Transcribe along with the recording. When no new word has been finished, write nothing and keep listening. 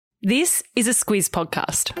This is a Squiz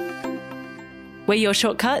podcast. We're your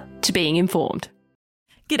shortcut to being informed.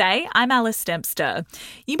 G'day, I'm Alice Dempster.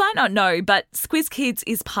 You might not know, but Squiz Kids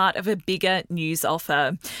is part of a bigger news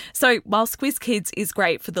offer. So while Squiz Kids is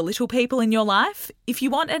great for the little people in your life, if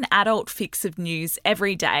you want an adult fix of news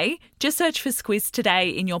every day, just search for Squiz Today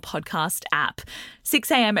in your podcast app.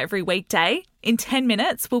 6 a.m. every weekday. In 10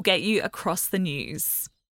 minutes, we'll get you across the news.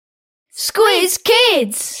 Squiz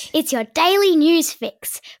Kids! It's your daily news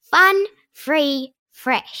fix. Fun, free,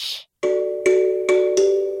 fresh.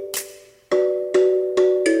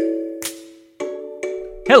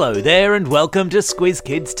 Hello there and welcome to Squiz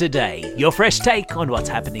Kids Today, your fresh take on what's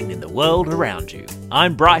happening in the world around you.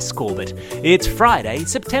 I'm Bryce Corbett. It's Friday,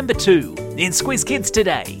 September 2. In Squiz Kids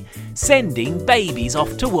Today, sending babies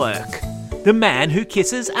off to work, the man who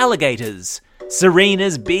kisses alligators,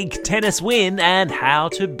 Serena's big tennis win, and how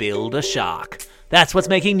to build a shark. That's what's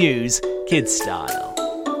making news, kids style.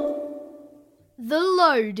 The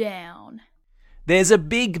Lowdown. There's a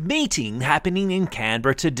big meeting happening in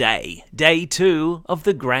Canberra today, day 2 of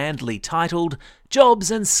the grandly titled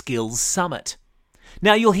Jobs and Skills Summit.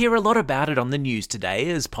 Now, you'll hear a lot about it on the news today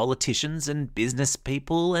as politicians and business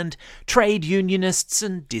people and trade unionists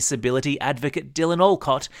and disability advocate Dylan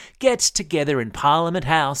Alcott get together in Parliament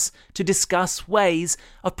House to discuss ways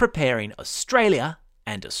of preparing Australia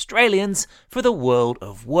and Australians for the world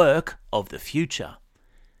of work of the future.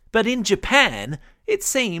 But in Japan, it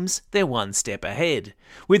seems they're one step ahead,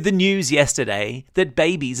 with the news yesterday that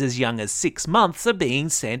babies as young as 6 months are being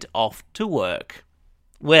sent off to work.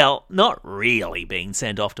 Well, not really being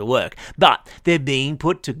sent off to work, but they're being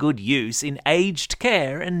put to good use in aged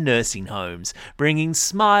care and nursing homes, bringing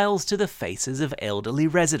smiles to the faces of elderly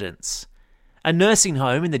residents. A nursing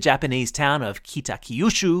home in the Japanese town of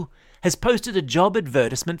Kitakyushu has posted a job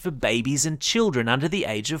advertisement for babies and children under the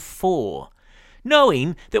age of 4,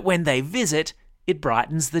 knowing that when they visit, it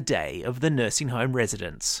brightens the day of the nursing home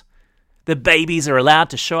residents. The babies are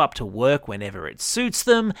allowed to show up to work whenever it suits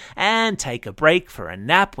them and take a break for a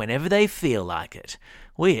nap whenever they feel like it,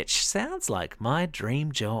 which sounds like my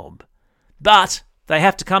dream job. But they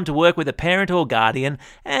have to come to work with a parent or guardian,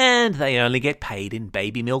 and they only get paid in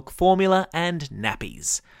baby milk formula and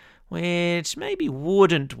nappies, which maybe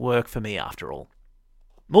wouldn't work for me after all.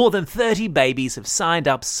 More than 30 babies have signed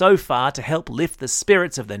up so far to help lift the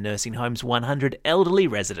spirits of the nursing home's 100 elderly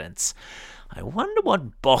residents. I wonder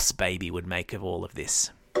what Boss Baby would make of all of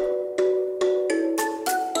this.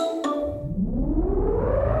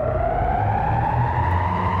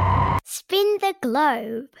 Spin the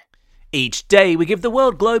globe. Each day we give the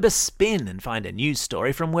world globe a spin and find a news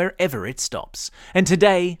story from wherever it stops. And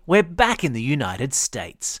today we're back in the United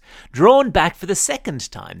States, drawn back for the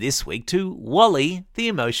second time this week to Wally, the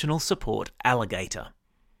emotional support alligator.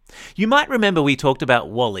 You might remember we talked about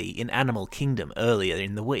Wally in Animal Kingdom earlier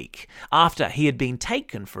in the week, after he had been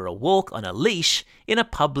taken for a walk on a leash in a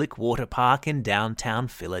public water park in downtown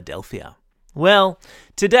Philadelphia. Well,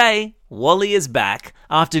 today, Wally is back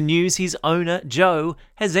after news his owner, Joe,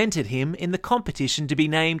 has entered him in the competition to be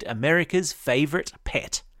named America's favourite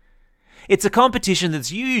pet. It's a competition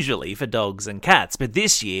that's usually for dogs and cats, but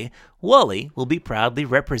this year, Wally will be proudly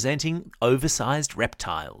representing oversized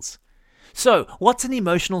reptiles. So, what's an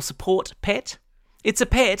emotional support pet? It's a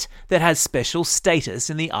pet that has special status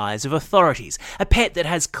in the eyes of authorities, a pet that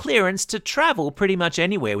has clearance to travel pretty much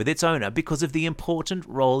anywhere with its owner because of the important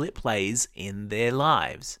role it plays in their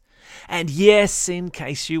lives. And yes, in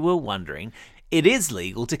case you were wondering, it is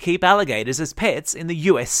legal to keep alligators as pets in the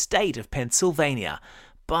US state of Pennsylvania,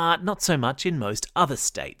 but not so much in most other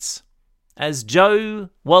states. As Joe,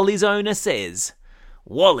 Wally's owner, says,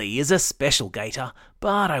 Wally is a special gator,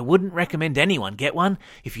 but I wouldn't recommend anyone get one.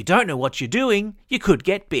 If you don't know what you're doing, you could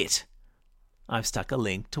get bit. I've stuck a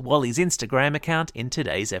link to Wally's Instagram account in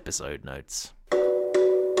today's episode notes.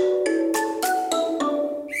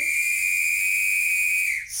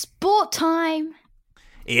 Sport time.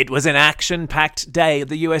 It was an action-packed day at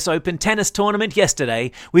the US Open tennis tournament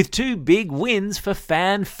yesterday, with 2 big wins for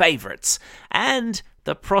fan favourites, and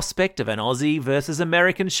the prospect of an Aussie versus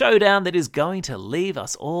American showdown that is going to leave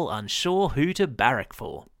us all unsure who to barrack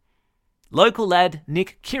for. Local lad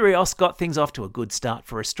Nick Kyrgios got things off to a good start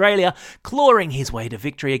for Australia, clawing his way to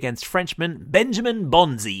victory against Frenchman Benjamin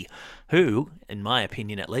Bonzi, who, in my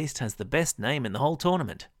opinion at least, has the best name in the whole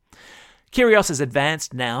tournament. Kyrgios has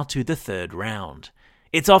advanced now to the 3rd round.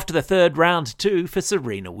 It's off to the 3rd round too for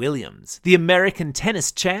Serena Williams, the American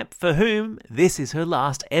tennis champ for whom this is her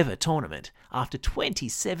last ever tournament after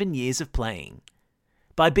 27 years of playing.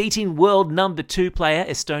 By beating world number 2 player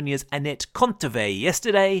Estonia's Anett Kontaveit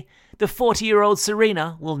yesterday, the 40-year-old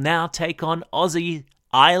Serena will now take on Aussie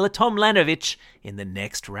Isla Tomljanovic in the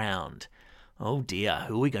next round. Oh dear,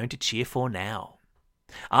 who are we going to cheer for now?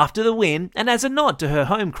 After the win, and as a nod to her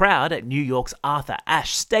home crowd at New York's Arthur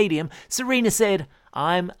Ashe Stadium, Serena said,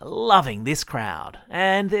 "I'm loving this crowd,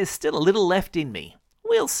 and there's still a little left in me.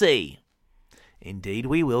 We'll see." Indeed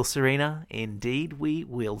we will, Serena. Indeed we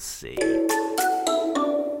will see.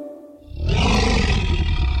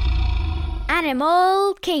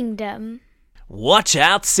 Animal Kingdom. Watch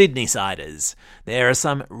out, Sydney-siders. There are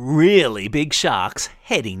some really big sharks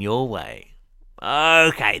heading your way.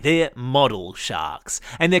 Okay, they're model sharks,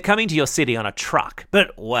 and they're coming to your city on a truck,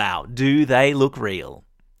 but wow, do they look real.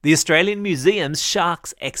 The Australian Museum's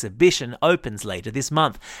Sharks exhibition opens later this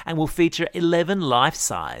month and will feature 11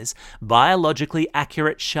 life-size, biologically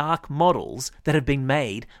accurate shark models that have been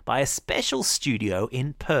made by a special studio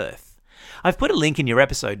in Perth. I've put a link in your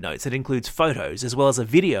episode notes that includes photos as well as a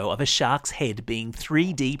video of a shark's head being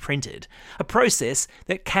 3D printed, a process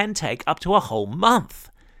that can take up to a whole month.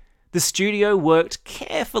 The studio worked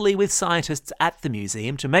carefully with scientists at the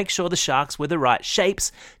museum to make sure the sharks were the right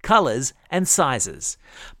shapes, colours and sizes.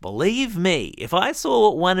 Believe me, if I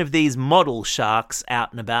saw one of these model sharks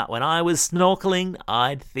out and about when I was snorkeling,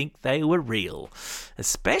 I'd think they were real.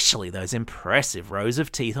 Especially those impressive rows of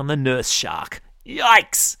teeth on the nurse shark.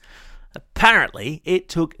 Yikes! Apparently, it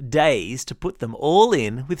took days to put them all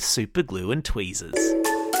in with super glue and tweezers.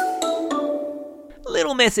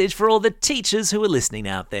 Little message for all the teachers who are listening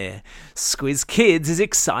out there. Squiz Kids is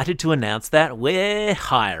excited to announce that we're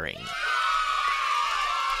hiring.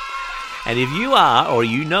 And if you are, or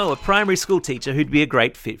you know a primary school teacher who'd be a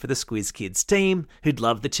great fit for the Squiz Kids team, who'd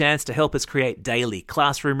love the chance to help us create daily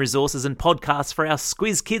classroom resources and podcasts for our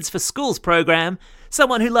Squiz Kids for Schools program,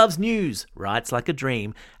 someone who loves news, writes like a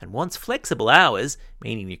dream, and wants flexible hours,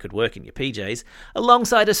 meaning you could work in your PJs,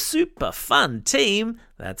 alongside a super fun team,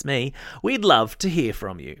 that's me, we'd love to hear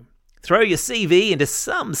from you. Throw your CV into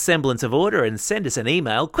some semblance of order and send us an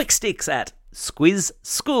email, quick sticks, at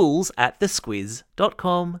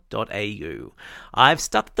squizschools@thesquiz.com.au. I've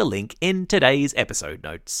stuck the link in today's episode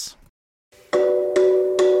notes.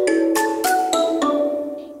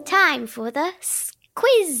 Time for the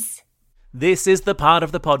quiz. This is the part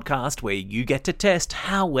of the podcast where you get to test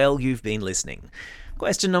how well you've been listening.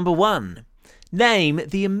 Question number 1. Name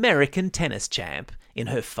the American tennis champ in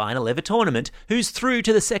her final ever tournament who's through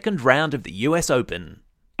to the second round of the US Open.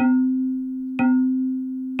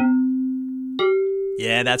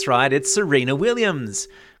 Yeah, that's right, it's Serena Williams.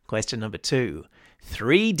 Question number 2.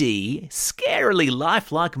 3D, scarily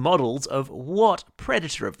lifelike models of what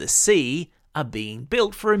predator of the sea are being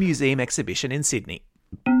built for a museum exhibition in Sydney?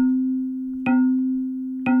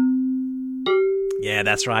 Yeah,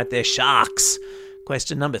 that's right, they're sharks.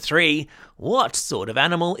 Question number 3. What sort of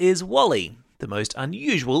animal is Wally, the most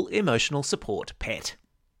unusual emotional support pet?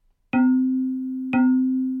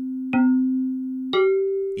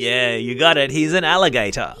 Yeah, you got it, he's an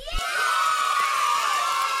alligator.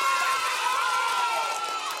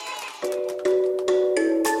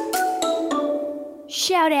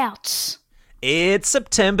 Shout-outs. It's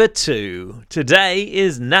September 2. Today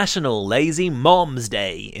is National Lazy Moms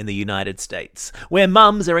Day in the United States, where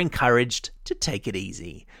mums are encouraged to take it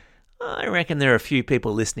easy. I reckon there are a few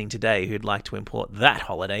people listening today who'd like to import that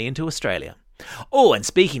holiday into Australia. Oh, and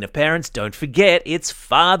speaking of parents, don't forget it's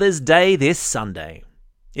Father's Day this Sunday.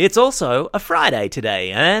 It's also a Friday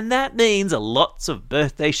today, and that means lots of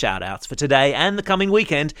birthday shout-outs for today and the coming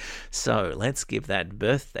weekend. So let's give that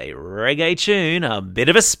birthday reggae tune a bit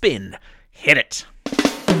of a spin. Hit it.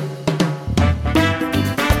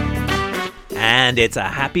 And it's a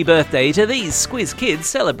happy birthday to these Squiz Kids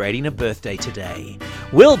celebrating a birthday today.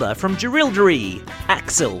 Wilbur from Jerilderie,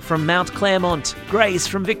 Axel from Mount Claremont, Grace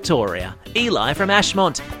from Victoria, Eli from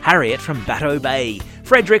Ashmont, Harriet from Batteau Bay,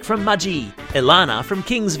 Frederick from Mudgee, Ilana from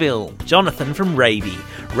Kingsville, Jonathan from Raby,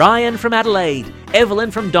 Ryan from Adelaide,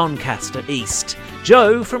 Evelyn from Doncaster East,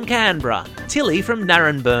 Joe from Canberra, Tilly from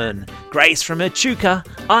Narrenburn, Grace from Echuca,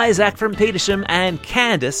 Isaac from Petersham, and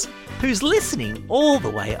Candice, who's listening all the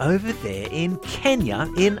way over there in Kenya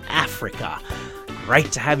in Africa.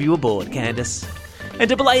 Great to have you aboard, Candice.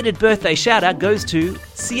 And a belated birthday shout-out goes to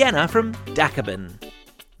Sienna from Dakaban.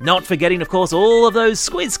 Not forgetting, of course, all of those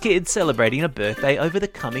Squiz Kids celebrating a birthday over the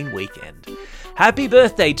coming weekend. Happy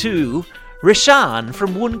birthday to Rishan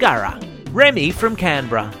from Woongarra, Remy from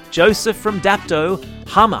Canberra, Joseph from Dapto,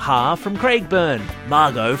 Hamaha from Craigburn,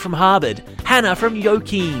 Margot from Harvard, Hannah from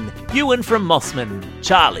Yokeen, Ewan from Mossman,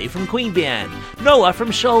 Charlie from Queanbeyan, Noah from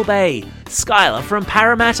Shoal Bay, Skylar from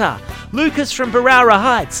Parramatta, Lucas from Barara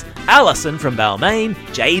Heights, Alison from Balmain,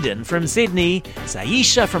 Jaden from Sydney,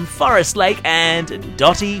 Saisha from Forest Lake, and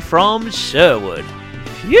Dottie from Sherwood.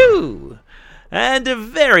 Phew! And a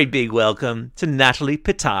very big welcome to Natalie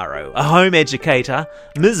Pitaro, a home educator,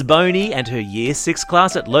 Ms. Boney and her Year 6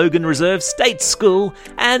 class at Logan Reserve State School,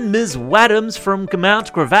 and Ms. Waddams from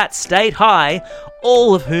Mount Gravatt State High,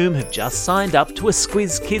 all of whom have just signed up to a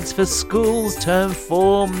Squiz Kids for Schools Term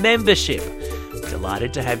 4 membership.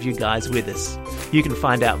 Delighted to have you guys with us. You can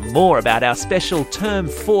find out more about our special Term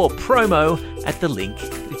 4 promo at the link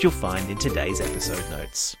that you'll find in today's episode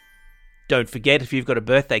notes. Don't forget, if you've got a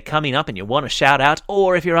birthday coming up and you want a shout out,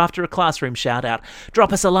 or if you're after a classroom shout out,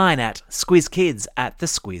 drop us a line at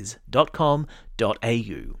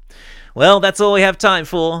squizkids@thesquiz.com.au. Well, that's all we have time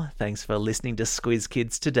for. Thanks for listening to Squiz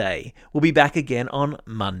Kids today. We'll be back again on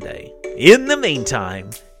Monday. In the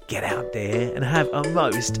meantime, get out there and have a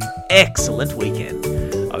most excellent weekend.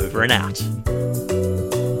 Over and out.